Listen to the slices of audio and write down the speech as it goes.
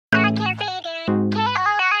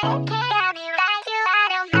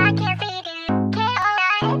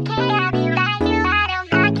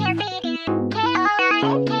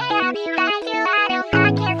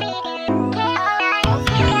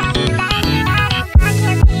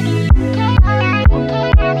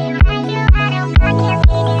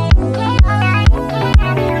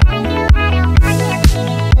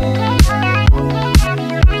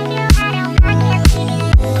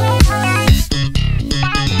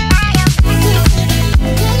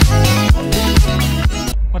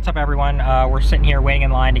up everyone? We're sitting here waiting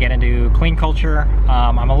in line to get into Clean Culture.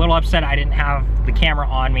 I'm a little upset I didn't have the camera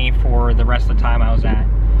on me for the rest of the time I was at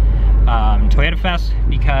Toyota Fest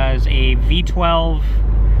because a V12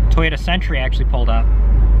 Toyota Century actually pulled up.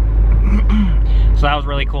 So that was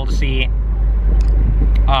really cool to see.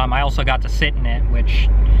 I also got to sit in it, which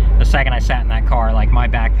the second I sat in that car, like, my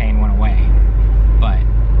back pain went away. But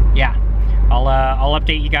yeah, I'll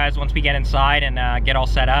update you guys once we get inside and get all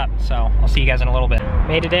set up. So I'll see you guys in a little bit.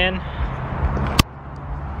 Made it in.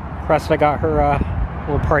 Cressida got her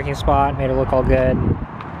little parking spot, made it look all good.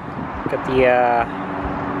 Got the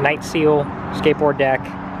Night Seal skateboard deck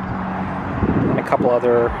and a couple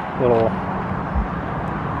other little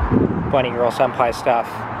Bunny Girl Senpai stuff.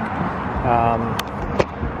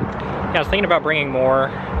 Yeah, I was thinking about bringing more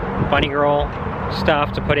Bunny Girl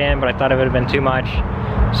stuff to put in, but I thought it would have been too much.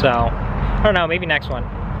 So, I don't know, maybe next one.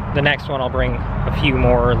 The next one I'll bring a few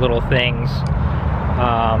more little things.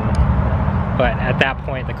 But at that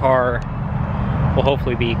point, the car will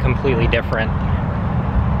hopefully be completely different.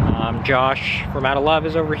 Josh from Out of Love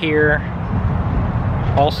is over here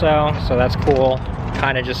also, so that's cool.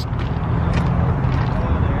 Kind of just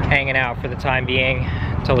hanging out for the time being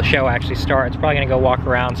until the show actually starts. Probably gonna go walk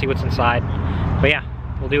around, see what's inside. But yeah,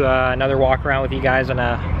 we'll do another walk around with you guys and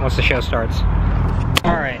once the show starts.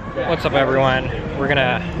 All right, what's up everyone? We're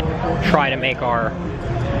gonna try to make our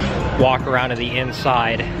walk around of the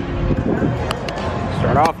inside.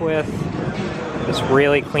 Start off with this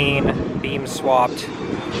really clean, beam swapped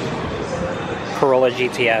Corolla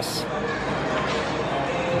GTS.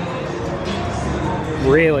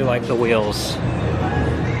 Really like the wheels.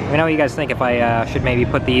 Let me know what you guys think if I should maybe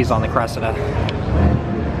put these on the Cressida.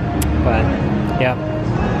 But, yeah.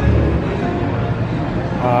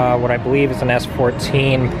 What I believe is an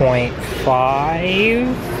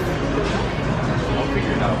S14.5.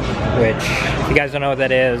 Which, if you guys don't know what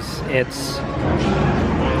that is, it's,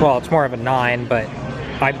 well, it's more of a 9, but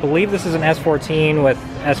I believe this is an S14 with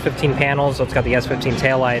S15 panels, so it's got the S15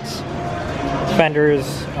 taillights,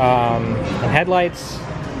 fenders, and headlights.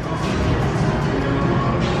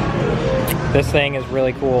 This thing is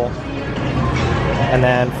really cool. And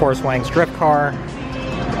then Forrest Wang's drift car.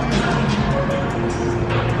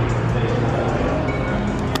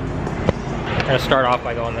 I'm gonna start off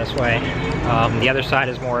by going this way. The other side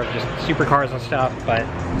is more of just supercars and stuff, but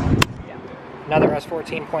yeah. Another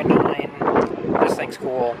S14.9. This thing's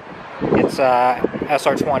cool. It's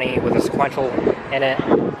SR20 with a sequential in it.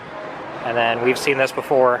 And then we've seen this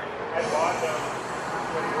before.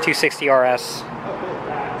 260 RS.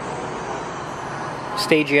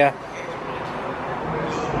 Stagia.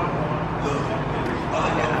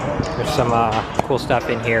 Yeah, there's some cool stuff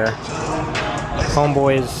in here.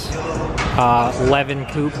 Homeboys Levin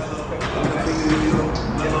Coupe.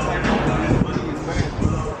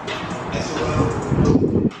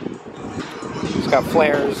 It's got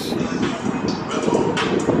flares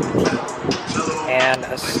and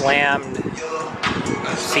a slammed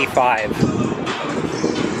C5.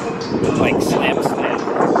 Like slam.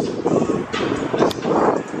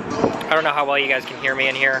 I don't know how well you guys can hear me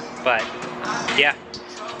in here, but yeah,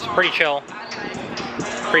 it's pretty chill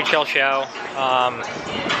show.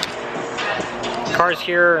 Cars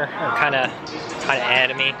here are kind of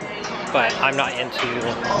ahead of me, but I'm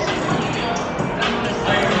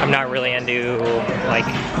not really into like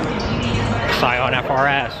Scion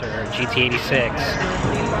FRS or GT86.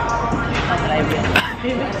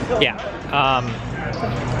 Yeah,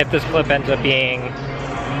 if this clip ends up being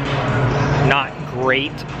not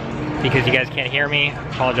great because you guys can't hear me,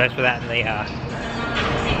 apologize for that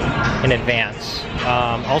in advance.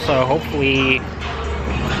 Also, hopefully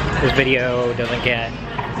this video doesn't get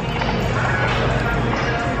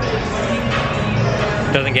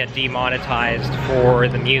demonetized for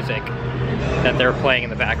the music that they're playing in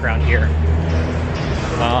the background here.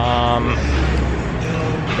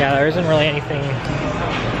 Yeah, there isn't really anything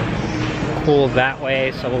cool that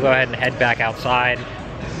way, so we'll go ahead and head back outside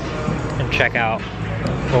and check out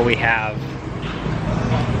what we have.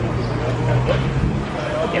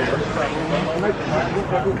 Yeah.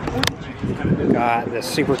 Got this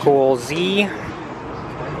super cool Z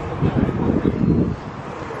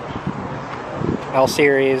L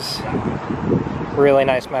series, really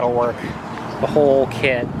nice metal work. The whole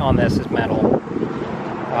kit on this is metal.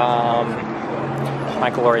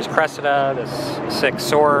 Michael Lorri's Cressida, this 6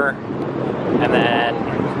 Soarer, and then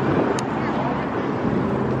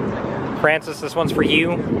Francis, this one's for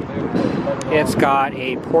you. It's got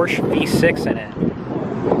a Porsche V6 in it.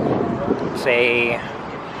 It's a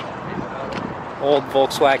old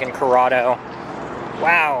Volkswagen Corrado.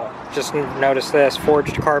 Wow, just noticed this,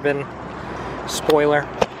 forged carbon spoiler.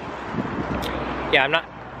 yeah, I'm not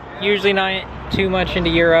usually not too much into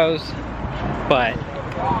Euros, but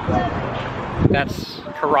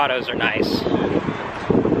Corrados are nice.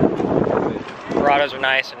 Corrados are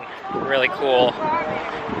nice and really cool.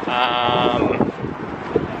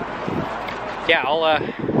 Yeah, I'll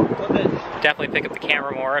definitely pick up the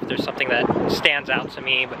camera more if there's something that stands out to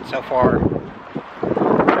me, but so far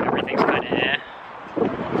everything's kind of eh.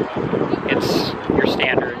 It's your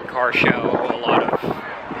standard car show, a lot of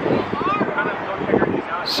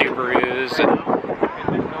Subarus and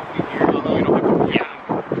yeah,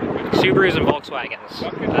 Subarus and Volkswagens.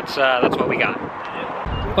 That's what we got.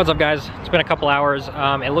 What's up, guys? It's been a couple hours.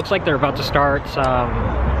 It looks like they're about to start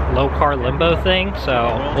some low car limbo thing,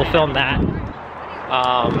 so we'll film that.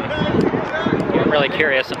 I'm really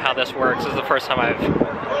curious of how this works. This is the first time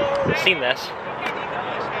I've seen this,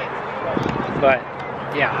 but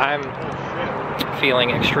yeah, I'm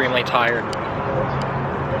feeling extremely tired.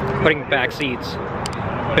 Putting back seats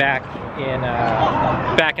back in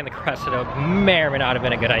the Cressida may or may not have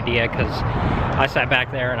been a good idea, because I sat back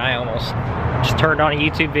there and I almost just turned on a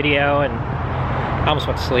YouTube video and I almost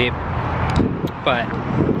went to sleep. But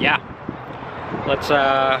yeah, let's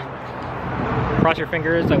cross your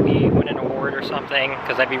fingers that we win an award or something,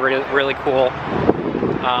 because that'd be really cool.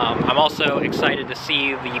 I'm also excited to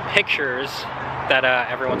see the pictures that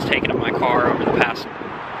everyone's taken of my car over the past,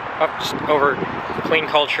 just over Clean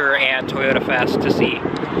Culture and Toyota Fest, to see,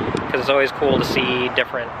 because it's always cool to see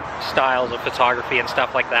different styles of photography and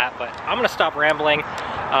stuff like that. But I'm gonna stop rambling.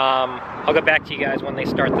 I'll get back to you guys when they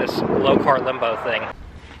start this low car limbo thing. All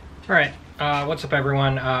right, what's up,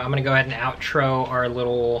 everyone? I'm gonna go ahead and outro our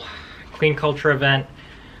little Clean Culture event.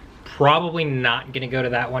 Probably not gonna go to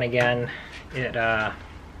that one again.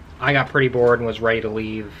 I got pretty bored and was ready to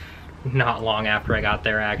leave not long after I got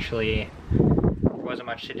there, actually. There wasn't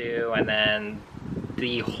much to do, and then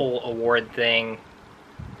the whole award thing,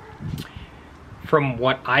 from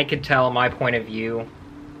what I could tell, my point of view,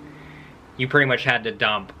 you pretty much had to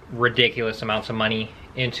dump ridiculous amounts of money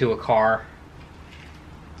into a car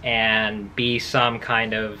and be some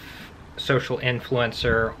kind of social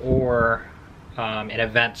influencer or an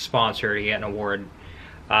event sponsor to get an award.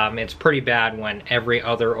 It's pretty bad when every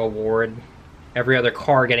other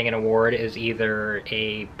car getting an award is either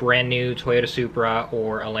a brand new Toyota Supra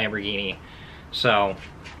or a Lamborghini. So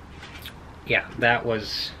yeah, that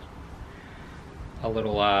was a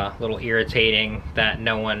little irritating that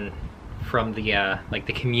no one from the like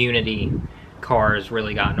the community cars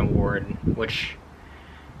really got an award, which,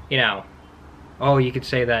 you know, oh, you could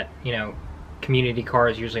say that, you know, community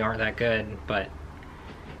cars usually aren't that good, but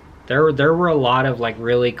there were a lot of like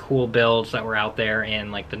really cool builds that were out there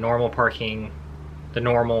in like the normal parking, the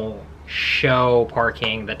normal show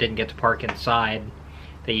parking that didn't get to park inside,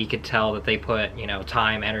 that you could tell that they put, you know,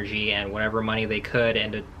 time, energy, and whatever money they could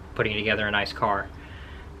into putting together a nice car.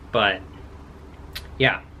 But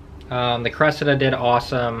yeah, the Cressida did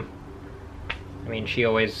awesome. I mean, she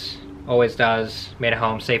always does. Made it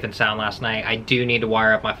home safe and sound last night. I do need to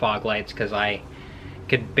wire up my fog lights because I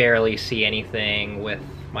could barely see anything with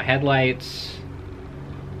my headlights.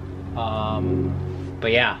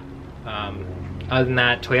 But yeah, other than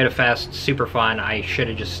that, Toyota Fest, super fun. I should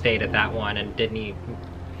have just stayed at that one and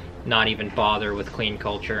not even bother with Clean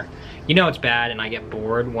Culture. You know it's bad, and I get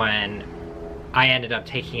bored when I ended up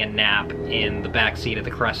taking a nap in the back seat of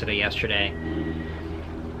the Cressida yesterday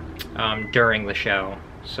during the show.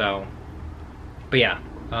 So, but yeah,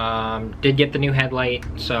 did get the new headlight,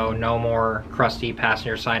 so no more crusty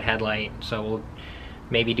passenger side headlight. So we'll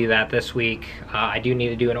maybe do that this week. I do need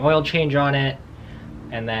to do an oil change on it.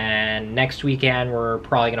 And then next weekend, we're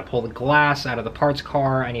probably gonna pull the glass out of the parts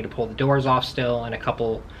car. I need to pull the doors off still, and a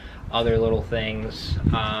couple other little things.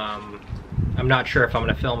 I'm not sure if I'm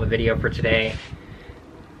gonna film a video for today,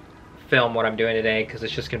 film what I'm doing today, because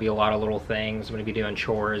it's just gonna be a lot of little things. I'm gonna be doing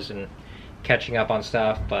chores and catching up on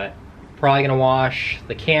stuff, but probably gonna wash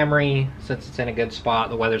the Camry since it's in a good spot,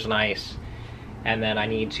 the weather's nice. And then I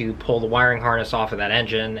need to pull the wiring harness off of that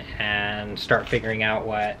engine and start figuring out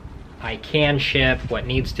what I can ship, what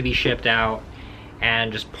needs to be shipped out,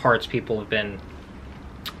 and just parts people have been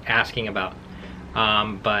asking about.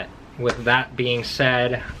 But with that being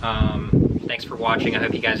said, thanks for watching. I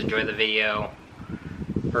hope you guys enjoyed the video,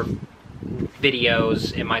 or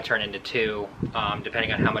videos. It might turn into two,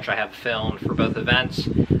 depending on how much I have filmed for both events.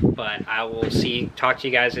 But I will talk to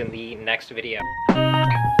you guys in the next video.